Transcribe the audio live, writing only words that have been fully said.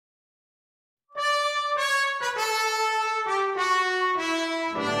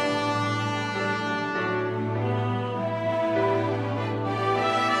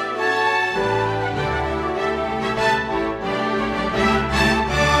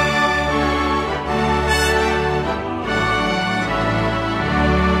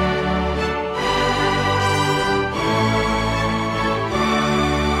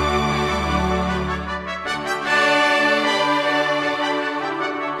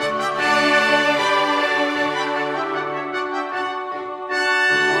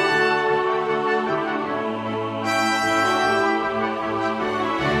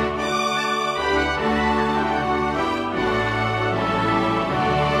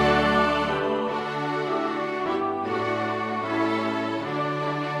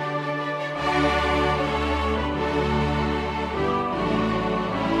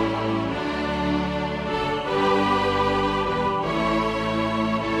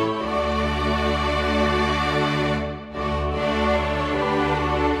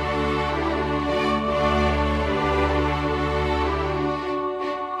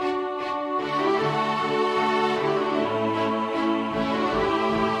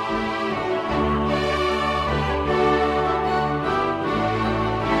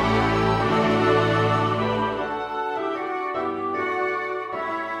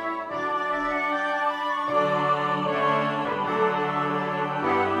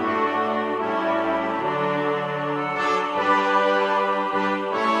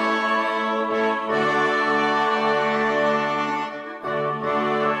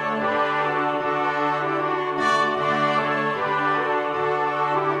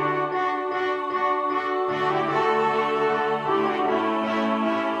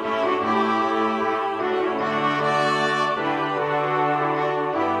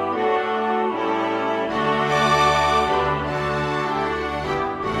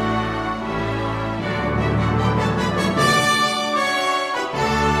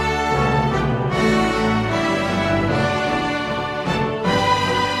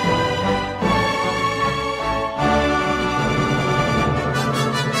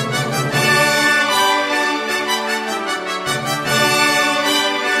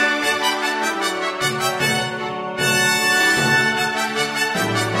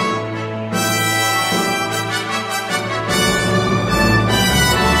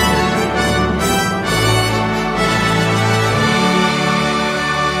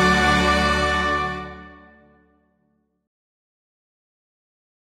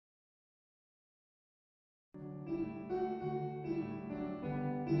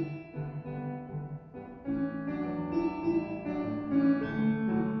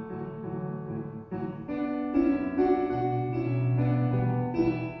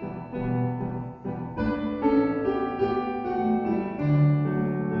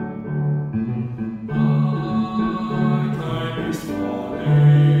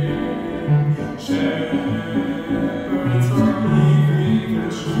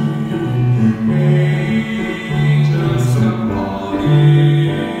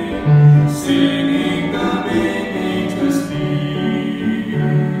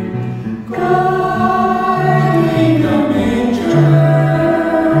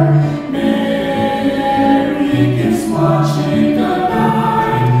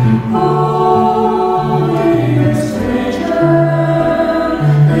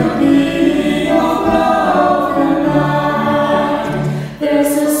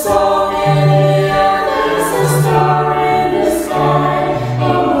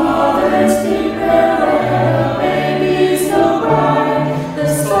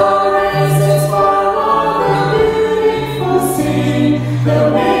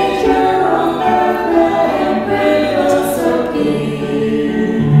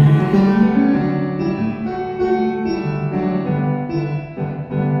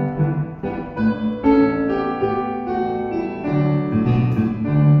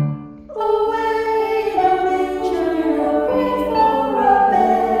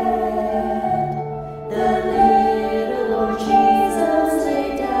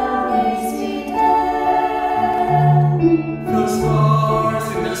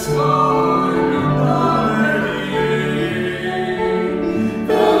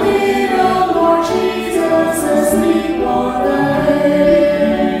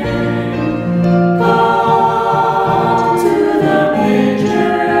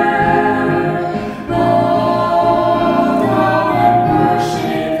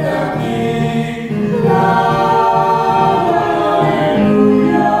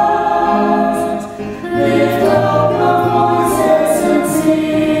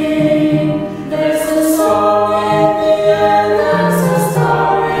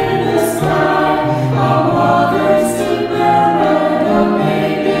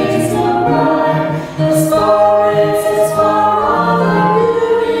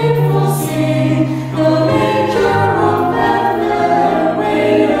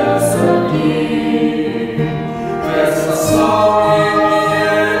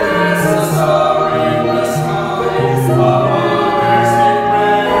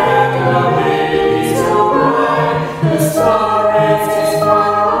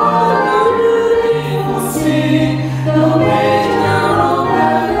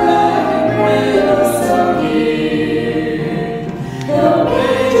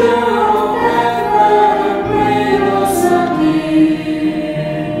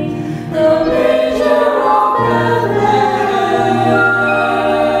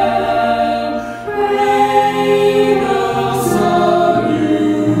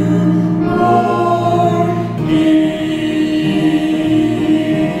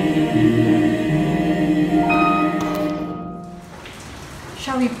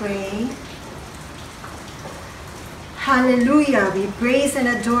Hallelujah! We praise and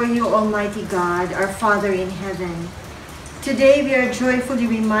adore you, Almighty God, our Father in heaven. Today we are joyfully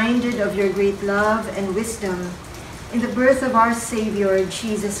reminded of your great love and wisdom in the birth of our Savior,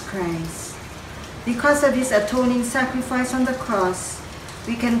 Jesus Christ. Because of his atoning sacrifice on the cross,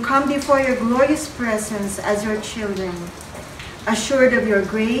 we can come before your glorious presence as your children, assured of your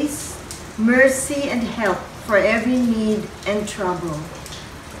grace, mercy, and help for every need and trouble.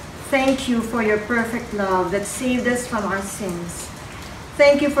 Thank you for your perfect love that saved us from our sins.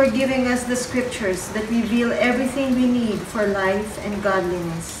 Thank you for giving us the scriptures that reveal everything we need for life and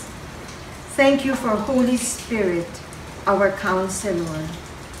godliness. Thank you for Holy Spirit, our counselor.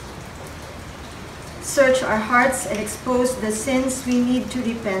 Search our hearts and expose the sins we need to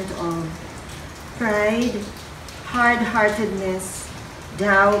repent of: pride, hard-heartedness,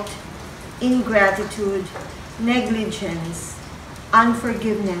 doubt, ingratitude, negligence,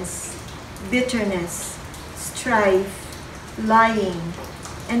 unforgiveness, bitterness, strife, lying,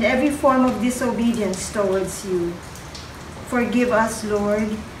 and every form of disobedience towards you. Forgive us, Lord,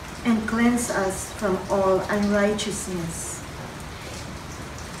 and cleanse us from all unrighteousness.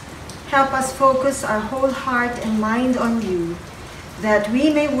 Help us focus our whole heart and mind on you, that we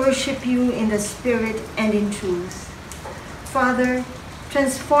may worship you in the Spirit and in truth. Father,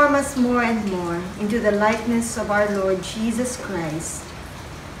 transform us more and more into the likeness of our Lord Jesus Christ.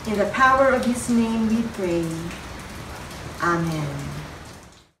 In the power of his name we pray. Amen.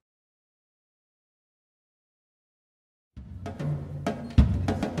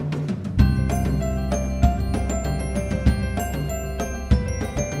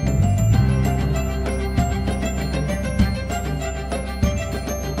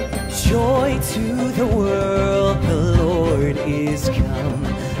 into the world the Lord is come.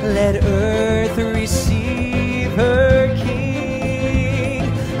 Let earth receive her King.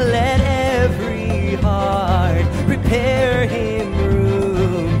 Let every heart prepare him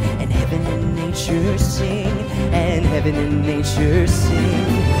room. And heaven and nature sing, and heaven and nature sing.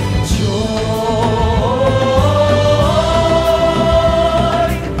 Joy.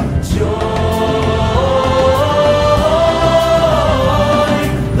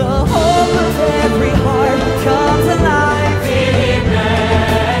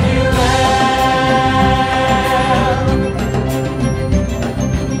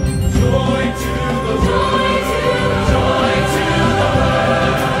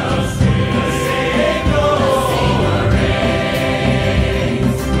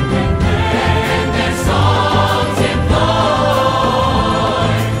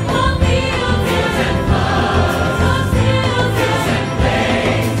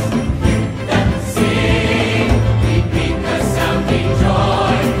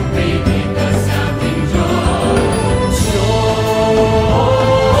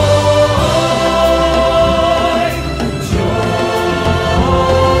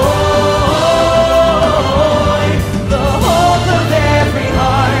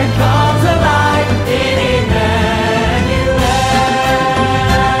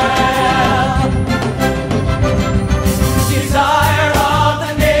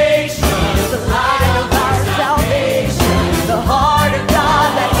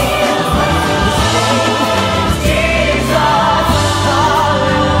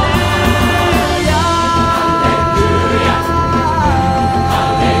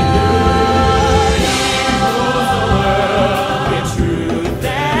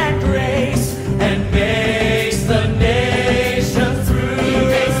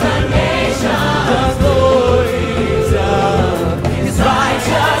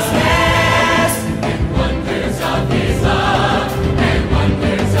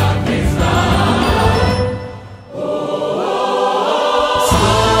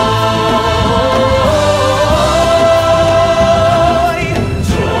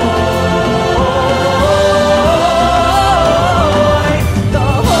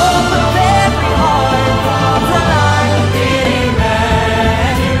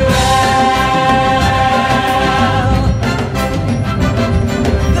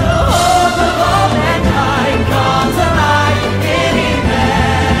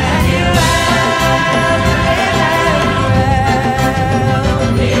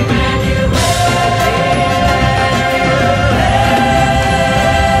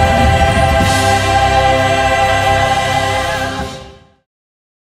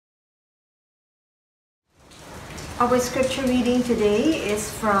 Our scripture reading today is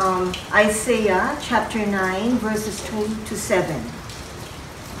from Isaiah chapter 9, verses 2 to 7.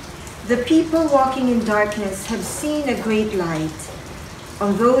 The people walking in darkness have seen a great light.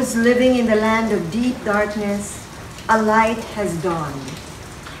 On those living in the land of deep darkness, a light has dawned.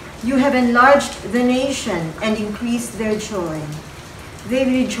 You have enlarged the nation and increased their joy. They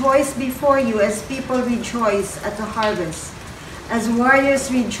rejoice before you as people rejoice at the harvest, as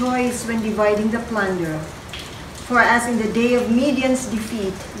warriors rejoice when dividing the plunder. For as in the day of Midian's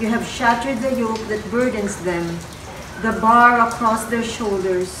defeat, you have shattered the yoke that burdens them, the bar across their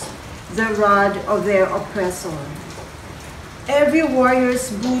shoulders, the rod of their oppressor. Every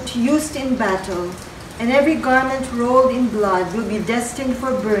warrior's boot used in battle, and every garment rolled in blood will be destined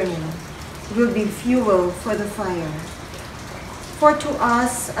for burning, will be fuel for the fire. For to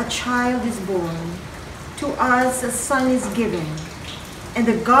us a child is born, to us a son is given, and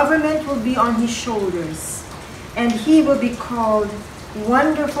the government will be on his shoulders. And he will be called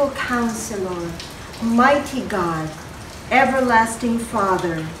Wonderful Counselor, Mighty God, Everlasting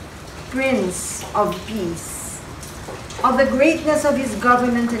Father, Prince of Peace. Of the greatness of his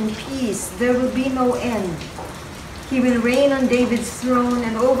government and peace there will be no end. He will reign on David's throne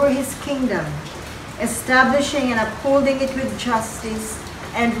and over his kingdom, establishing and upholding it with justice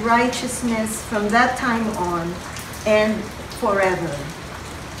and righteousness from that time on and forever.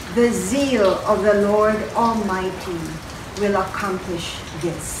 The zeal of the Lord Almighty will accomplish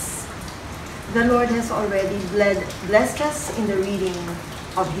this. The Lord has already blessed us in the reading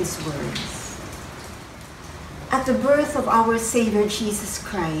of his words. At the birth of our Savior Jesus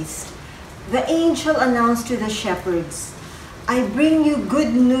Christ, the angel announced to the shepherds, I bring you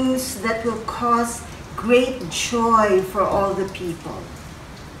good news that will cause great joy for all the people.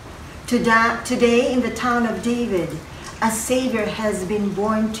 Today in the town of David, a Savior has been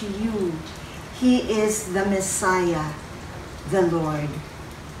born to you. He is the Messiah, the Lord.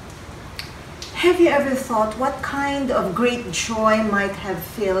 Have you ever thought what kind of great joy might have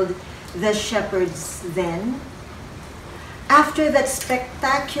filled the shepherds then? After that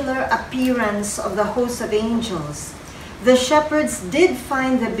spectacular appearance of the host of angels, the shepherds did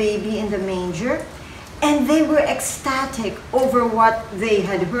find the baby in the manger, and they were ecstatic over what they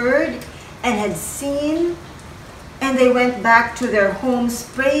had heard and had seen, and they went back to their homes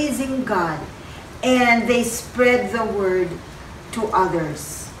praising God, and they spread the word to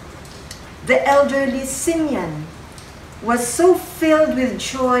others. The elderly Simeon was so filled with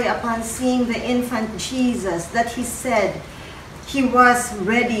joy upon seeing the infant Jesus that he said he was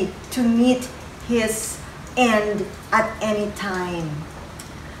ready to meet his end at any time.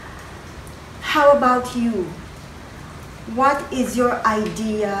 How about you? What is your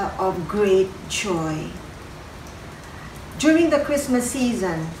idea of great joy? During the Christmas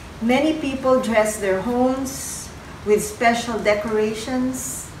season, many people dress their homes with special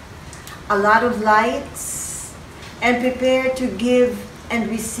decorations, a lot of lights, and prepare to give and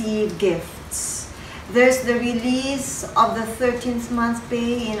receive gifts. There's the release of the 13th month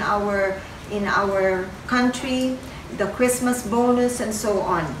pay in our country, the Christmas bonus, and so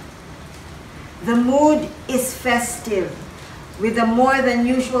on. The mood is festive, with a more than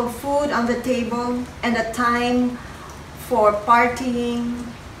usual food on the table and a time for partying,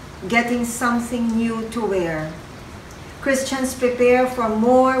 getting something new to wear. Christians prepare for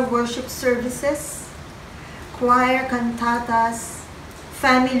more worship services, choir cantatas,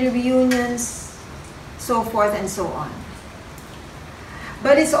 family reunions, so forth and so on.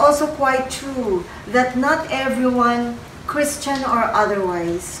 But it's also quite true that not everyone, Christian or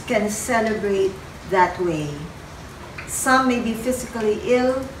otherwise, can celebrate that way. Some may be physically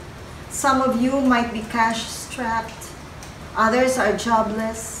ill, some of you might be cash-strapped, others are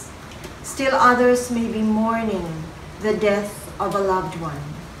jobless, still others may be mourning the death of a loved one.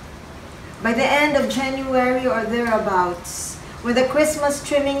 By the end of January or thereabouts, when the Christmas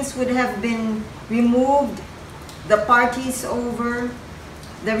trimmings would have been removed, the party's over,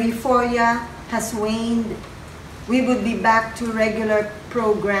 the euphoria has waned, we would be back to regular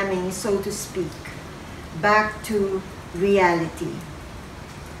programming, so to speak, back to reality.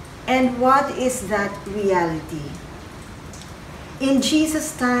 And what is that reality? In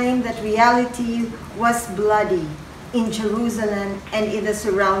Jesus' time, that reality was bloody in Jerusalem and in the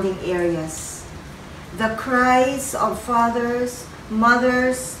surrounding areas. The cries of fathers,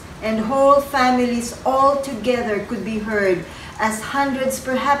 mothers, and whole families all together could be heard as hundreds,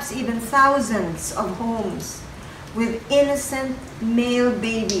 perhaps even thousands of homes with innocent male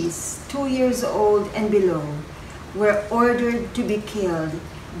babies, 2 years old and below, were ordered to be killed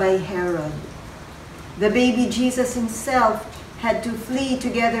by Herod. The baby Jesus himself had to flee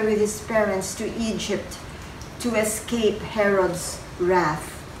together with his parents to Egypt to escape Herod's wrath.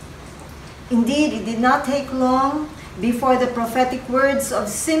 Indeed, it did not take long before the prophetic words of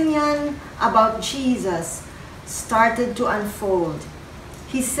Simeon about Jesus started to unfold.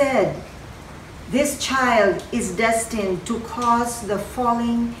 He said, "This child is destined to cause the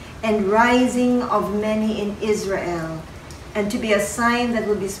falling and rising of many in Israel, and to be a sign that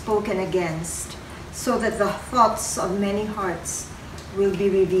will be spoken against, so that the thoughts of many hearts will be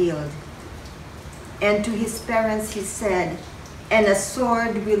revealed." And to his parents he said, "And a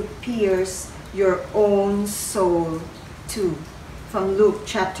sword will pierce your own soul too." From Luke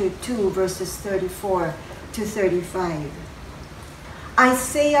chapter 2, verses 34 to 35.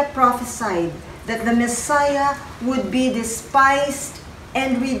 Isaiah prophesied that the Messiah would be despised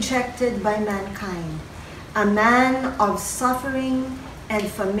and rejected by mankind, a man of suffering and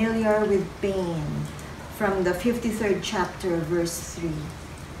familiar with pain, from the 53rd chapter, verse 3.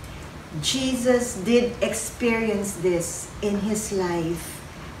 Jesus did experience this in his life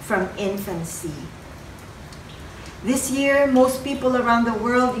from infancy. This year, most people around the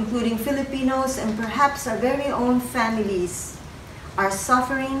world, including Filipinos and perhaps our very own families, are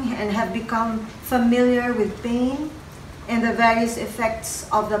suffering and have become familiar with pain and the various effects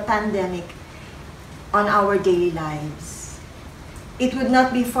of the pandemic on our daily lives. It would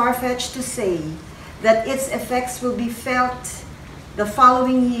not be far-fetched to say that its effects will be felt the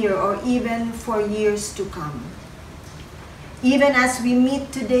following year or even for years to come. Even as we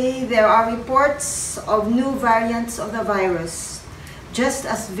meet today, there are reports of new variants of the virus, just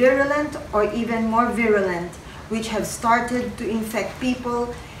as virulent or even more virulent, which have started to infect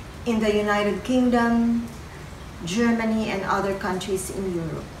people in the United Kingdom, Germany, and other countries in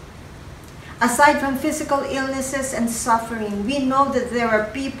Europe. Aside from physical illnesses and suffering, we know that there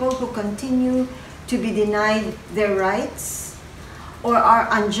are people who continue to be denied their rights or are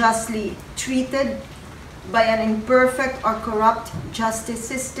unjustly treated by an imperfect or corrupt justice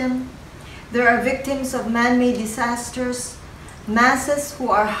system. There are victims of man-made disasters, masses who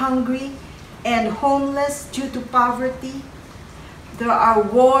are hungry and homeless due to poverty. There are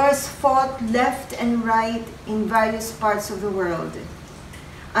wars fought left and right in various parts of the world,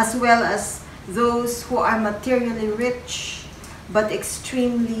 as well as those who are materially rich but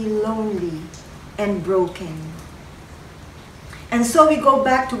extremely lonely and broken. And so we go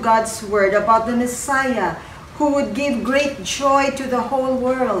back to God's word about the Messiah who would give great joy to the whole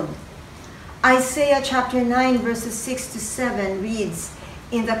world. Isaiah chapter 9 verses 6 to 7 reads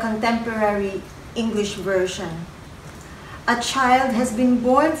in the Contemporary English Version, "A child has been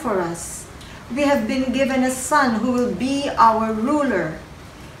born for us. We have been given a son who will be our ruler.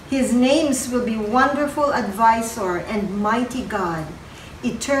 His names will be Wonderful Advisor and Mighty God,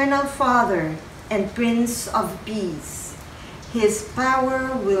 Eternal Father and Prince of Peace. His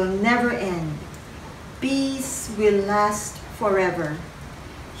power will never end. Peace will last forever.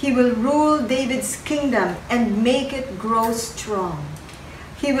 He will rule David's kingdom and make it grow strong.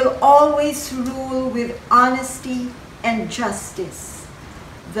 He will always rule with honesty and justice.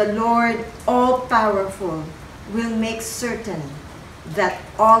 The Lord all-powerful will make certain that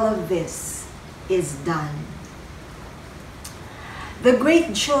all of this is done." The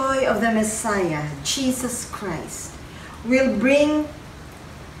great joy of the Messiah, Jesus Christ, will bring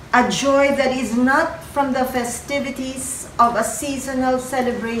a joy that is not from the festivities of a seasonal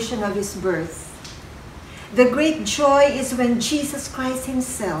celebration of his birth. The great joy is when Jesus Christ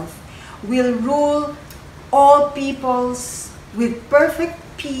himself will rule all peoples with perfect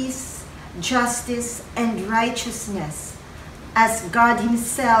peace, justice, and righteousness, as God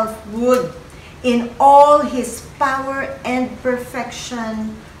himself would in all his power and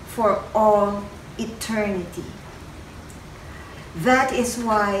perfection for all eternity. That is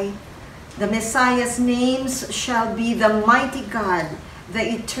why the Messiah's names shall be the Mighty God, the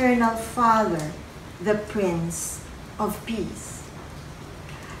Eternal Father, the Prince of Peace.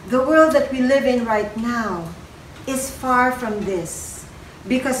 The world that we live in right now is far from this,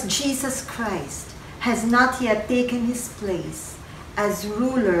 because Jesus Christ has not yet taken his place as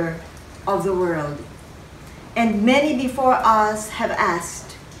ruler of the world. And many before us have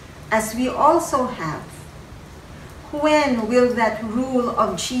asked, as we also have, when will that rule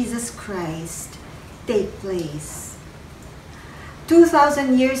of Jesus Christ take place?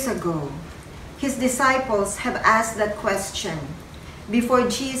 2,000 years ago, his disciples have asked that question before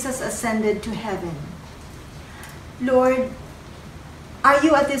Jesus ascended to heaven. "Lord, are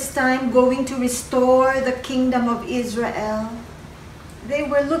you at this time going to restore the kingdom of Israel?" They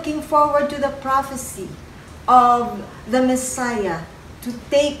were looking forward to the prophecy of the Messiah to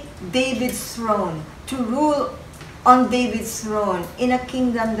take David's throne, to rule on David's throne in a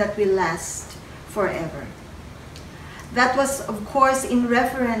kingdom that will last forever. That was, of course, in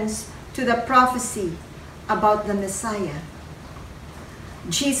reference to the prophecy about the Messiah.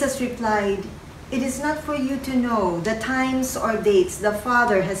 Jesus replied, "It is not for you to know the times or dates the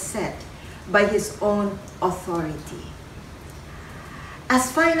Father has set by his own authority."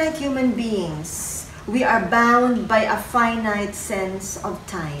 As finite human beings, we are bound by a finite sense of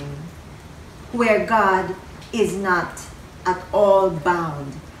time, where God is not at all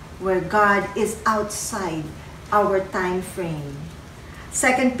bound, where God is outside our time frame.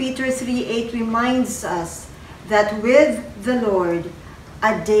 2 Peter 3:8 reminds us that with the Lord,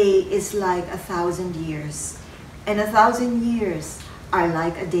 a day is like 1,000 years, and 1,000 years are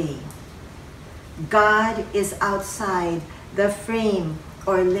like a day. God is outside the frame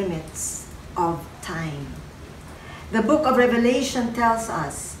or limits of time. The book of Revelation tells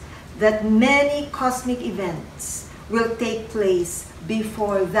us that many cosmic events will take place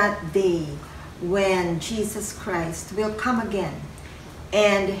before that day when Jesus Christ will come again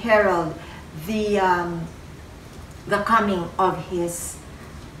and herald the coming of his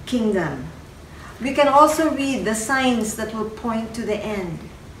kingdom. We can also read the signs that will point to the end.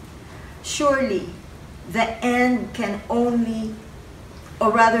 Surely, the end can only,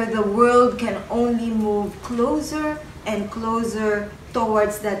 or rather the world can only move closer and closer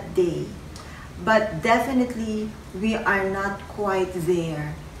towards that day. But definitely, we are not quite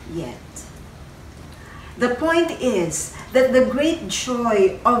there yet. The point is that the great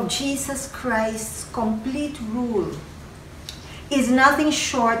joy of Jesus Christ's complete rule is nothing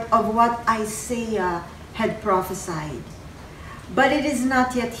short of what Isaiah had prophesied. But it is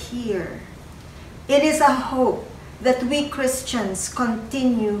not yet here. It is a hope that we Christians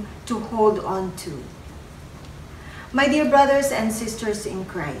continue to hold on to. My dear brothers and sisters in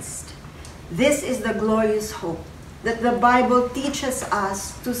Christ, this is the glorious hope that the Bible teaches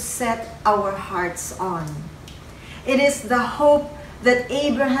us to set our hearts on. It is the hope that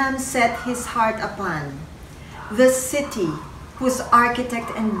Abraham set his heart upon, the city whose architect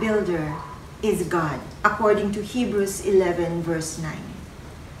and builder is God, according to Hebrews 11, verse 9.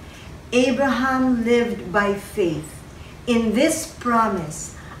 Abraham lived by faith in this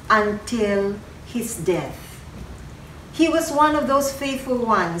promise until his death. He was one of those faithful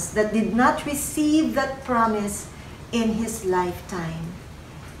ones that did not receive that promise in his lifetime.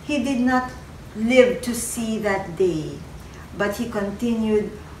 He did not live to see that day, but he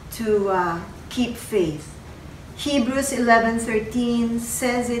continued to keep faith. Hebrews 11:13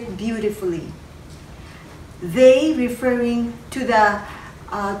 says it beautifully. They, referring to the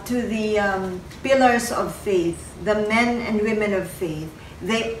pillars of faith, the men and women of faith,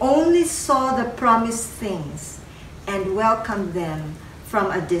 they only saw the promised things and welcomed them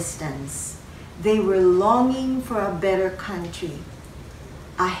from a distance. They were longing for a better country,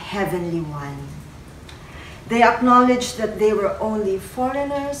 a heavenly one. They acknowledged that they were only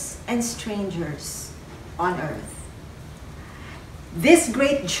foreigners and strangers on earth. This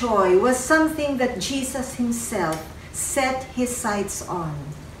great joy was something that Jesus himself set his sights on.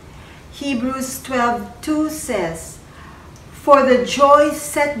 Hebrews 12:2 says, "For the joy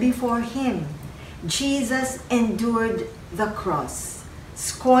set before him, Jesus endured the cross,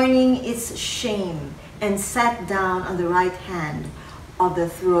 scorning its shame, and sat down on the right hand of the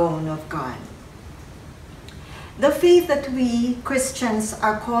throne of God." The faith that we Christians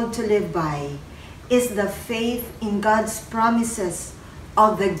are called to live by is the faith in God's promises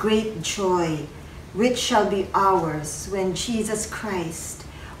of the great joy which shall be ours when Jesus Christ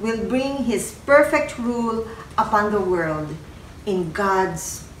will bring his perfect rule upon the world in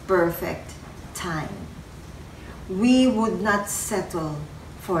God's perfect time. We would not settle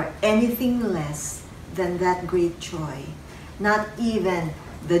for anything less than that great joy, not even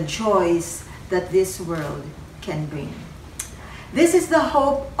the joys that this world can bring. This is the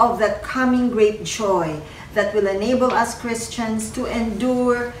hope of that coming great joy that will enable us Christians to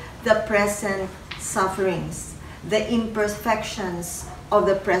endure the present sufferings, the imperfections of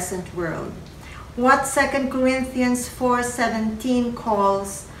the present world. What 2 Corinthians 4:17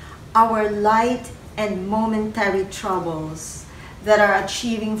 calls our light and momentary troubles that are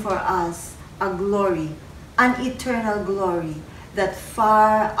achieving for us a glory, an eternal glory that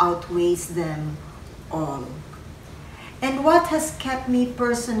far outweighs them all. And what has kept me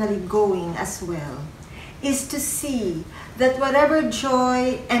personally going as well is to see that whatever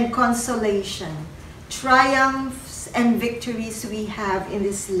joy and consolation, triumphs and victories we have in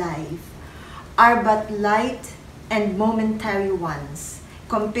this life are but light and momentary ones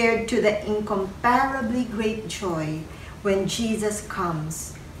compared to the incomparably great joy when Jesus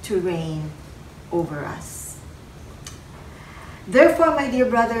comes to reign over us. Therefore, my dear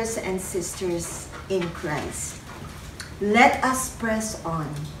brothers and sisters in Christ, let us press on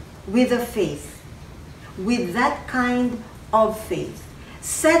with a faith, with that kind of faith.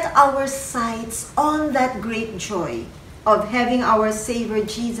 Set our sights on that great joy of having our Savior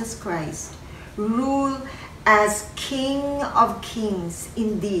Jesus Christ rule as King of Kings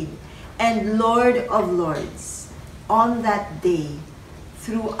indeed and Lord of Lords on that day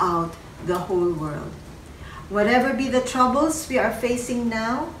throughout the whole world. Whatever be the troubles we are facing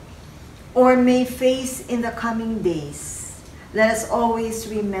now or may face in the coming days, let us always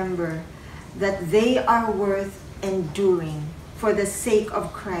remember that they are worth enduring for the sake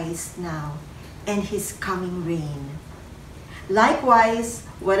of Christ now and his coming reign. Likewise,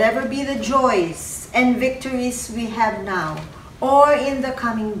 whatever be the joys and victories we have now or in the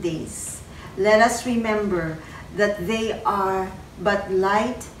coming days, let us remember that they are but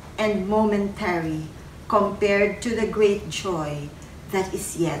light and momentary compared to the great joy that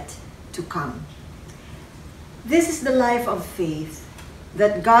is yet to come. This is the life of faith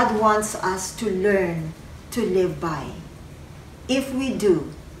that God wants us to learn to live by. If we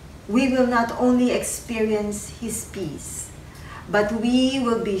do, we will not only experience his peace, but we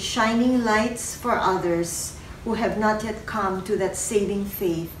will be shining lights for others who have not yet come to that saving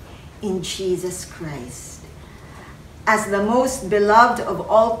faith in Jesus Christ. As the most beloved of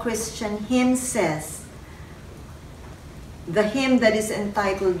all Christian hymns says, the hymn that is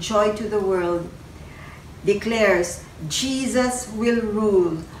entitled "Joy to the World" declares, Jesus will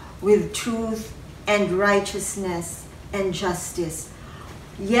rule with truth and righteousness and justice,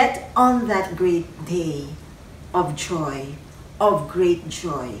 yet on that great day of joy, of great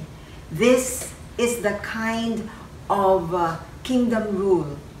joy. This is the kind of kingdom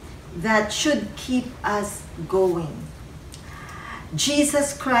rule that should keep us going.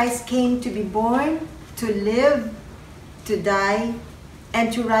 Jesus Christ came to be born, to live, to die,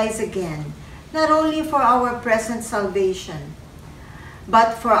 and to rise again, not only for our present salvation,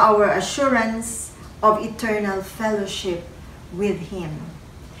 but for our assurance of eternal fellowship with him.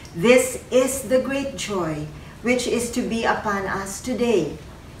 This is the great joy which is to be upon us today,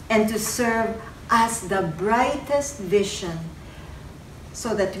 and to serve as the brightest vision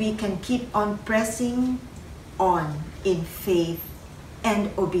so that we can keep on pressing on in faith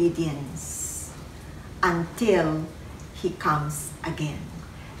and obedience until he comes again.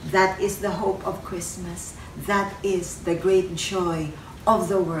 That is the hope of Christmas. That is the great joy of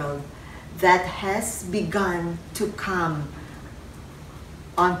the world that has begun to come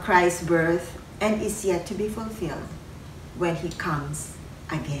on Christ's birth and is yet to be fulfilled when he comes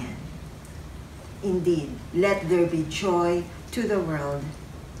again. Indeed, let there be joy to the world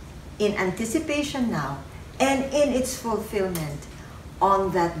in anticipation now and in its fulfillment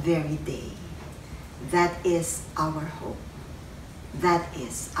on that very day. That is our hope. That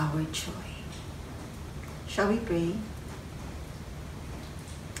is our joy. Shall we pray?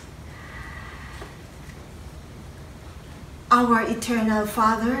 Our eternal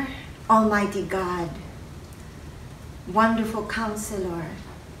Father, Almighty God, wonderful Counselor,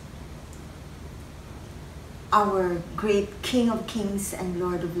 our great King of Kings and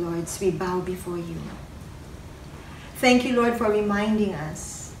Lord of Lords, we bow before you. Thank you, Lord, for reminding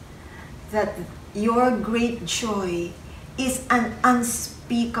us that your great joy is an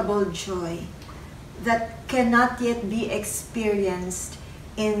unspeakable joy that cannot yet be experienced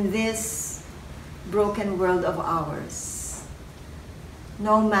in this broken world of ours.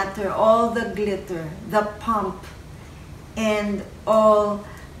 No matter all the glitter, the pomp, and all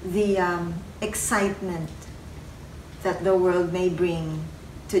the excitement that the world may bring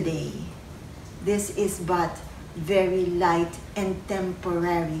today, this is but very light and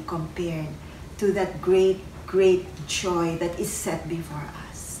temporary compared to that great, great joy that is set before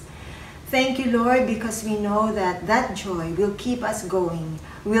us. Thank you, Lord, because we know that that joy will keep us going,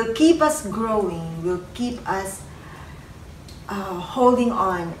 will keep us growing, will keep us holding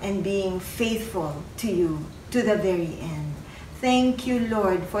on and being faithful to you to the very end. Thank you,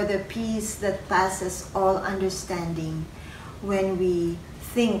 Lord, for the peace that passes all understanding when we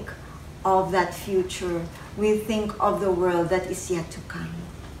think of that future, we think of the world that is yet to come.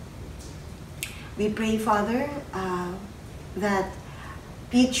 We pray, Father, that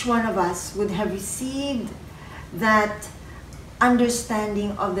each one of us would have received that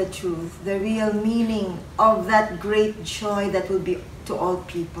understanding of the truth, the real meaning of that great joy that will be to all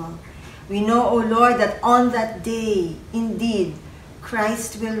people. We know, O Lord, that on that day, indeed,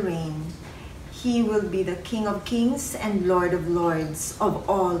 Christ will reign. He will be the King of Kings and Lord of Lords of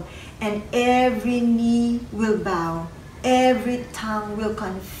all, and every knee will bow, every tongue will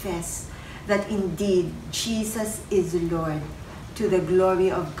confess that indeed Jesus is Lord, to the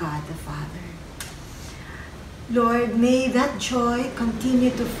glory of God the Father. Lord, may that joy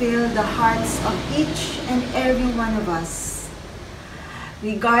continue to fill the hearts of each and every one of us,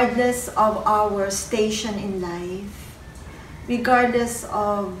 regardless of our station in life, regardless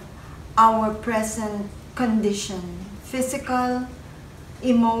of our present condition, physical,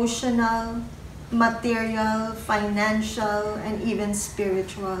 emotional, material, financial, and even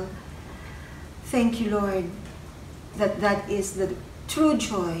spiritual. Thank you, Lord, that that is the true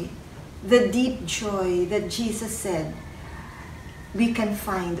joy, the deep joy that Jesus said we can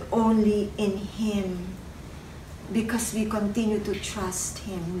find only in Him, because we continue to trust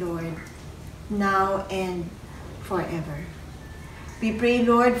Him, Lord, now and forever. We pray,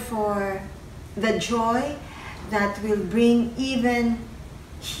 Lord, for the joy that will bring even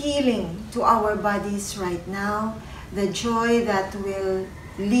healing to our bodies right now, the joy that will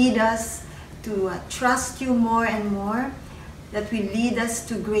lead us to trust you more and more, that will lead us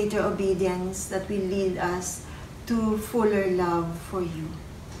to greater obedience, that will lead us to fuller love for you.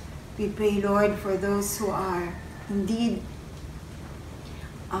 We pray, Lord, for those who are indeed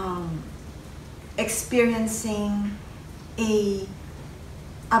experiencing a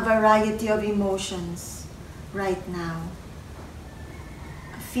variety of emotions right now.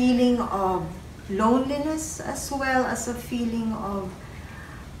 A feeling of loneliness, as well as a feeling of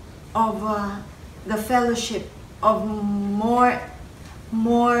the fellowship of more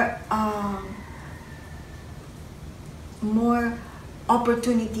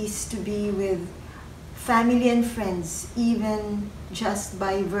opportunities to be with family and friends, even just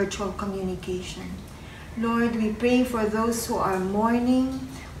by virtual communication. Lord, we pray for those who are mourning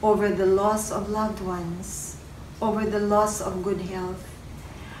over the loss of loved ones, over the loss of good health.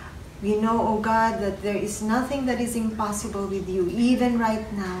 We know, O God, that there is nothing that is impossible with you. Even right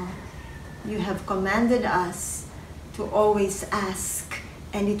now, you have commanded us to always ask,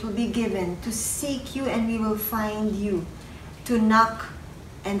 and it will be given, to seek you and we will find you, to knock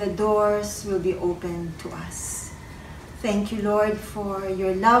and the doors will be opened to us. Thank you, Lord, for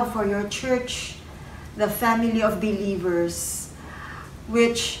your love for your church, the family of believers,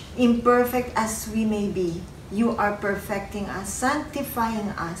 which, imperfect as we may be, you are perfecting us, sanctifying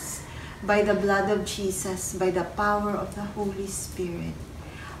us by the blood of Jesus, by the power of the Holy Spirit.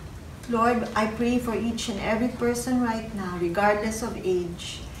 Lord, I pray for each and every person right now, regardless of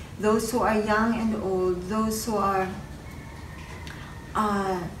age, those who are young and old, those who are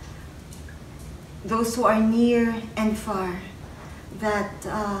near and far, that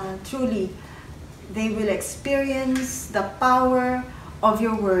truly they will experience the power of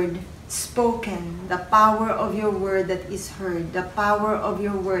your word spoken, the power of your word that is heard, the power of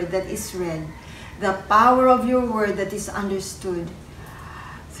your word that is read, the power of your word that is understood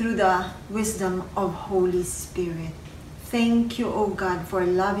through the wisdom of Holy Spirit. Thank you, O God, for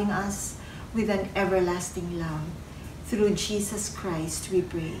loving us with an everlasting love. Through Jesus Christ we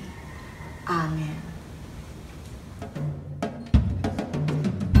pray. Amen.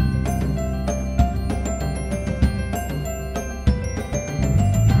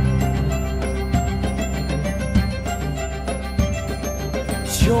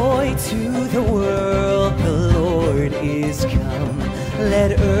 Joy to the world, the Lord is come.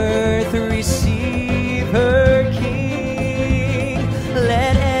 Let earth receive her King.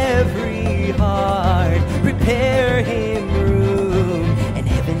 Let every heart prepare him room. And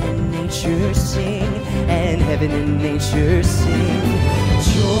heaven and nature sing, and heaven and nature sing.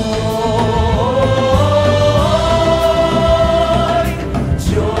 Joy.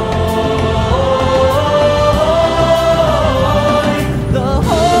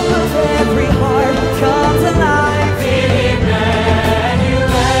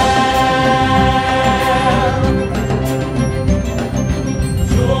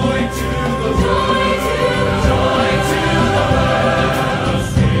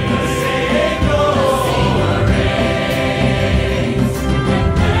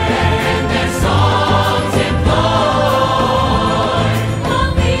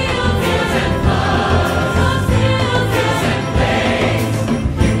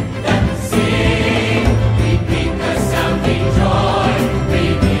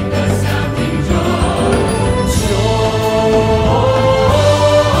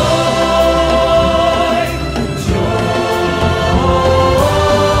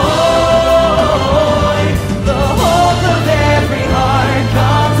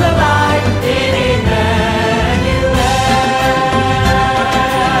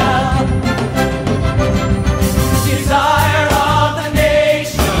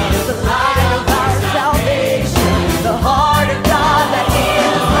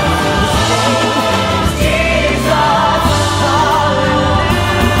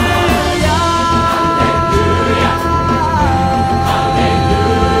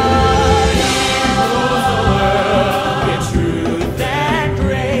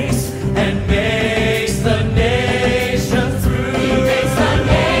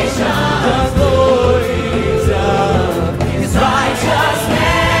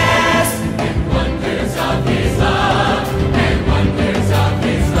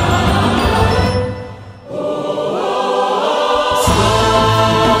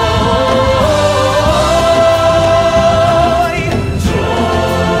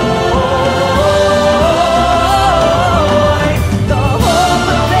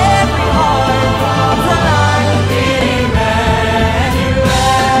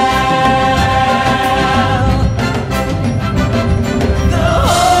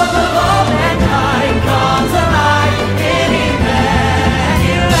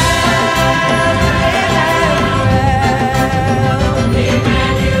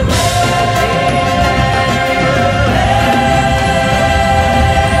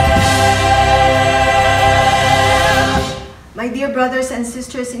 Brothers and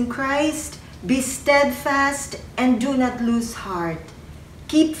sisters in Christ, be steadfast and do not lose heart.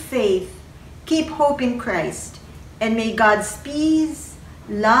 Keep faith, keep hope in Christ, and may God's peace,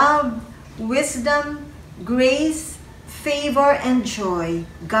 love, wisdom, grace, favor, and joy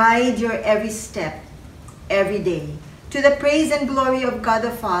guide your every step, every day, to the praise and glory of God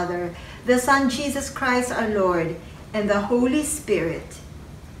the Father, the Son Jesus Christ our Lord, and the Holy Spirit.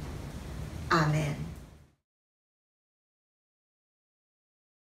 Amen.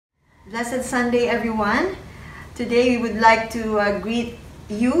 Blessed Sunday, everyone. Today we would like to greet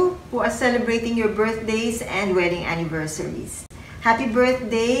you who are celebrating your birthdays and wedding anniversaries. Happy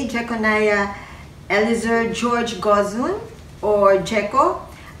birthday, Jeconiah Eliezer George Gozun, or Jeco,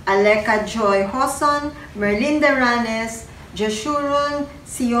 Aleka Joy Hoson, Merlinda Ranes, Jeshurun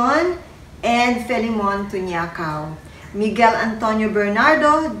Sion, and Felimon Tunyakaw. Miguel Antonio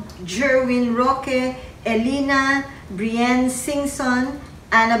Bernardo, Jerwin Roque, Elina, Brienne Singson,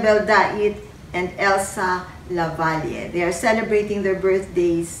 Annabel Dait, and Elsa Lavalle. They are celebrating their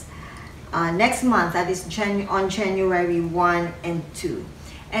birthdays next month, that is on January 1 and 2.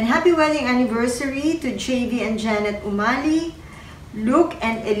 And happy wedding anniversary to JV and Janet Umali, Luke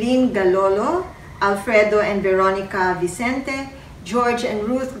and Eileen Galolo, Alfredo and Veronica Vicente, George and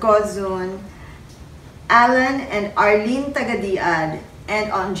Ruth Gozun, Alan and Arlene Tagadiad,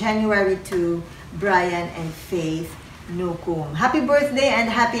 and on January 2, Brian and Faith Nukum. Happy birthday and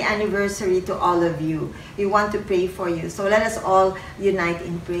happy anniversary to all of you. We want to pray for you. So let us all unite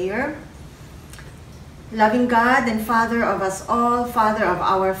in prayer. Loving God and Father of us all, Father of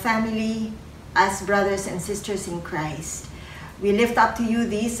our family, as brothers and sisters in Christ, we lift up to you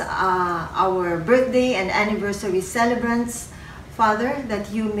these, our birthday and anniversary celebrants, Father,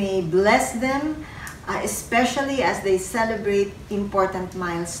 that you may bless them, especially as they celebrate important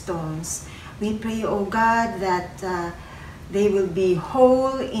milestones. We pray, O God, that they will be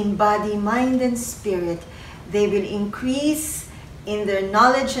whole in body, mind, and spirit. They will increase in their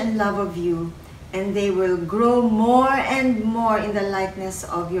knowledge and love of you, and they will grow more and more in the likeness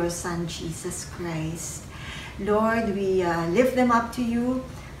of your Son, Jesus Christ. Lord, we lift them up to you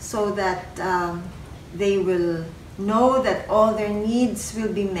so that they will know that all their needs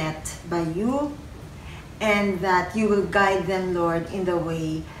will be met by you, and that you will guide them, Lord, in the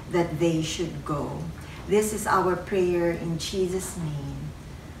way that they should go. This is our prayer in Jesus' name.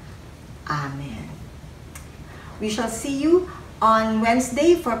 Amen. We shall see you on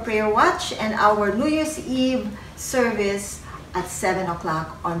Wednesday for Prayer Watch and our New Year's Eve service at 7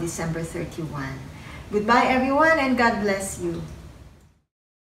 o'clock on December 31. Goodbye, everyone, and God bless you.